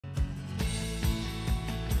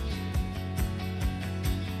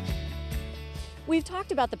We've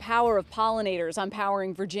talked about the power of pollinators on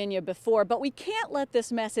Powering Virginia before, but we can't let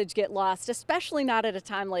this message get lost, especially not at a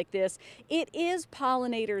time like this. It is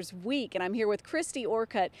Pollinators Week, and I'm here with Christy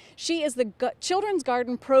Orcutt. She is the Children's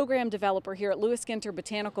Garden Program Developer here at Ginter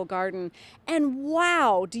Botanical Garden. And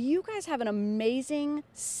wow, do you guys have an amazing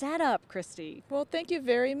setup, Christy? Well, thank you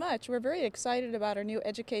very much. We're very excited about our new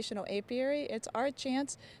educational apiary. It's our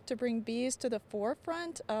chance to bring bees to the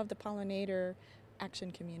forefront of the pollinator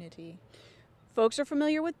action community. Folks are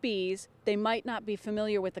familiar with bees. They might not be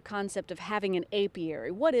familiar with the concept of having an apiary.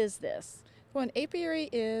 What is this? Well, an apiary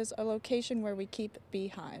is a location where we keep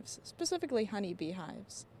beehives, specifically honey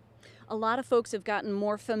beehives. A lot of folks have gotten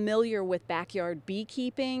more familiar with backyard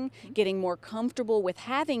beekeeping, getting more comfortable with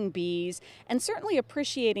having bees, and certainly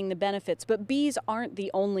appreciating the benefits, but bees aren't the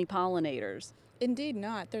only pollinators. Indeed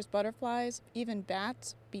not. There's butterflies, even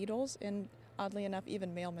bats, beetles, and oddly enough,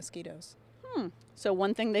 even male mosquitoes. So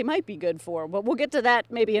one thing they might be good for, but we'll get to that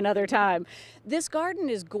maybe another time. This garden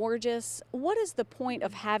is gorgeous. What is the point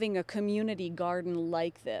of having a community garden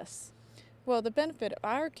like this? Well, the benefit of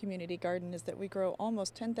our community garden is that we grow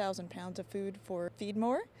almost 10,000 pounds of food for Feed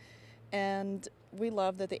More, and we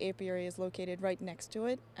love that the apiary is located right next to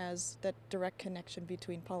it as that direct connection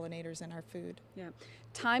between pollinators and our food. Yeah.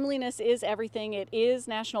 Timeliness is everything. It is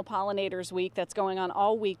National Pollinators Week that's going on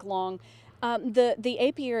all week long. The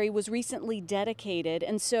apiary was recently dedicated,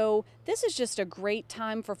 and so this is just a great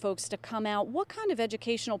time for folks to come out. What kind of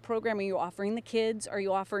educational program are you offering the kids? Are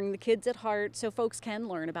you offering the kids at heart so folks can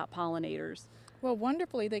learn about pollinators? Well,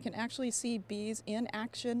 wonderfully, they can actually see bees in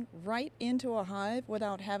action right into a hive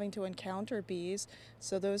without having to encounter bees.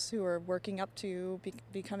 So those who are working up to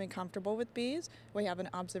becoming comfortable with bees, we have an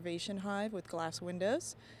observation hive with glass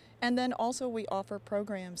windows. And then also we offer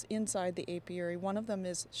programs inside the apiary. One of them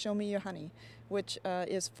is Show Me Your Honey, which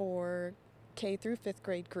is for K through 5th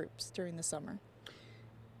grade groups during the summer.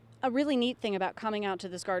 A really neat thing about coming out to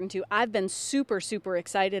this garden too, I've been super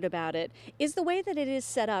excited about it, is the way that it is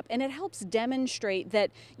set up, and it helps demonstrate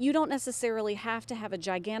that you don't necessarily have to have a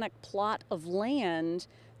gigantic plot of land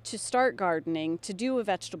to start gardening, to do a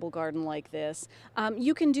vegetable garden like this.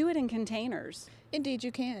 You can do it in containers. Indeed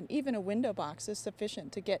you can. Even a window box is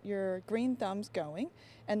sufficient to get your green thumbs going,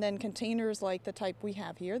 and then containers like the type we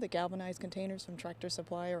have here, the galvanized containers from Tractor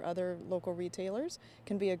Supply or other local retailers,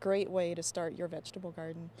 can be a great way to start your vegetable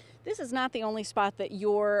garden. This is not the only spot that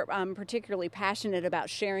you're particularly passionate about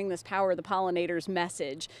sharing this Power of the Pollinators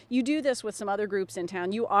message. You do this with some other groups in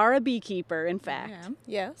town. You are a beekeeper, in fact. I am,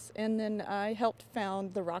 yes, and then I helped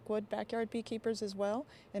found the Rockwood Backyard Beekeepers as well,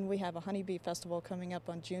 and we have a honeybee festival coming up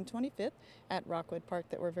on June 25th at Rockwood Park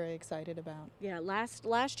that we're very excited about. Yeah,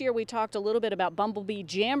 last year we talked a little bit about Bumblebee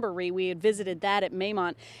Jamboree. We had visited that at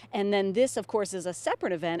Maymont, and then this, of course, is a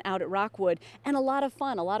separate event out at Rockwood, and a lot of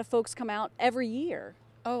fun. A lot of folks come out every year.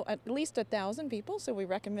 Oh, at least 1,000 people, so we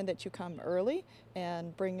recommend that you come early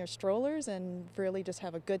and bring your strollers and really just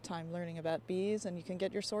have a good time learning about bees, and you can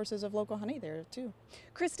get your sources of local honey there too.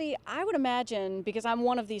 Christy, I would imagine, because I'm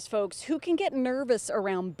one of these folks who can get nervous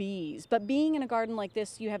around bees, but being in a garden like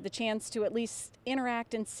this, you have the chance to at least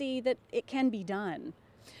interact and see that it can be done.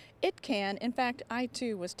 It can. In fact, I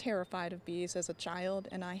too was terrified of bees as a child,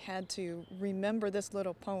 and I had to remember this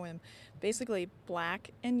little poem. Basically,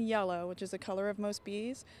 black and yellow, which is the color of most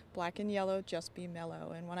bees, black and yellow, just be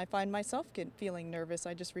mellow. And when I find myself feeling nervous,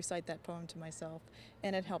 I just recite that poem to myself,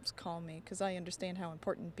 and it helps calm me because I understand how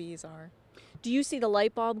important bees are. Do you see the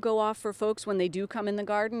light bulb go off for folks when they do come in the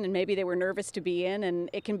garden and maybe they were nervous to be in,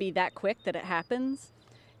 and it can be that quick that it happens?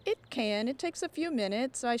 It can. It takes a few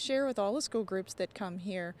minutes. I share with all the school groups that come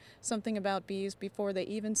here something about bees before they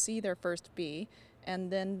even see their first bee.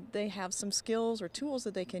 And then they have some skills or tools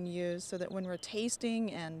that they can use so that when we're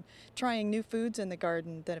tasting and trying new foods in the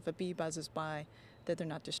garden, that if a bee buzzes by, that they're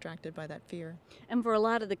not distracted by that fear. And for a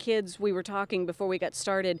lot of the kids, we were talking before we got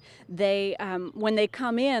started, they when they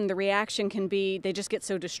come in, the reaction can be they just get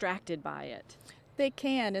so distracted by it. They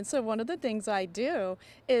can, and so one of the things I do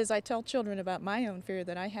is I tell children about my own fear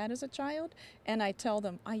that I had as a child, and I tell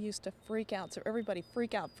them I used to freak out, so everybody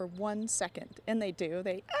freak out for 1 second, and they do,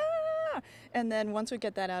 and then once we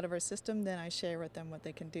get that out of our system, then I share with them what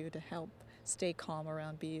they can do to help stay calm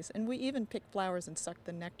around bees. And we even pick flowers and suck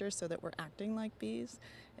the nectar so that we're acting like bees,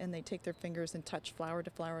 and they take their fingers and touch flower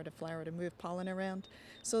to flower to flower to move pollen around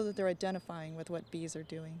so that they're identifying with what bees are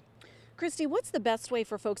doing. Christy, what's the best way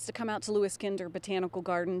for folks to come out to Ginter Botanical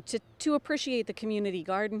Garden to appreciate the community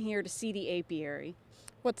garden here, to see the apiary?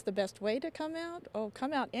 What's the best way to come out? Oh,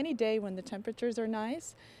 come out any day when the temperatures are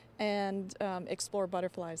nice and explore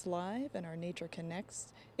butterflies live and our Nature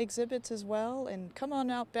Connects exhibits as well. And come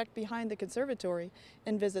on out back behind the conservatory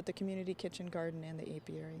and visit the community kitchen garden and the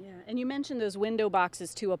apiary. Yeah, and you mentioned those window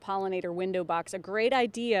boxes too, a pollinator window box, a great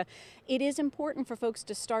idea. It is important for folks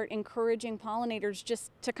to start encouraging pollinators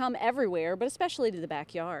just to come everywhere, but especially to the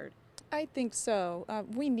backyard. I think so.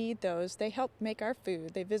 We need those. They help make our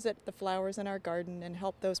food. They visit the flowers in our garden and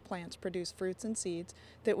help those plants produce fruits and seeds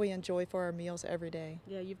that we enjoy for our meals every day.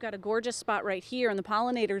 Yeah, you've got a gorgeous spot right here, and the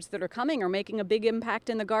pollinators that are coming are making a big impact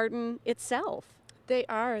in the garden itself. They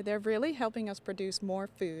are. They're really helping us produce more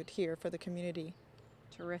food here for the community.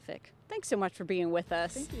 Terrific. Thanks so much for being with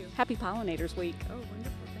us. Thank you. Happy Pollinators Week. Oh, wonderful.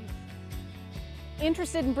 Thanks.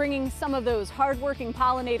 Interested in bringing some of those hardworking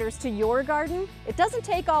pollinators to your garden? It doesn't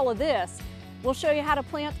take all of this. We'll show you how to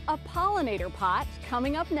plant a pollinator pot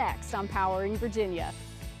coming up next on Powering Virginia.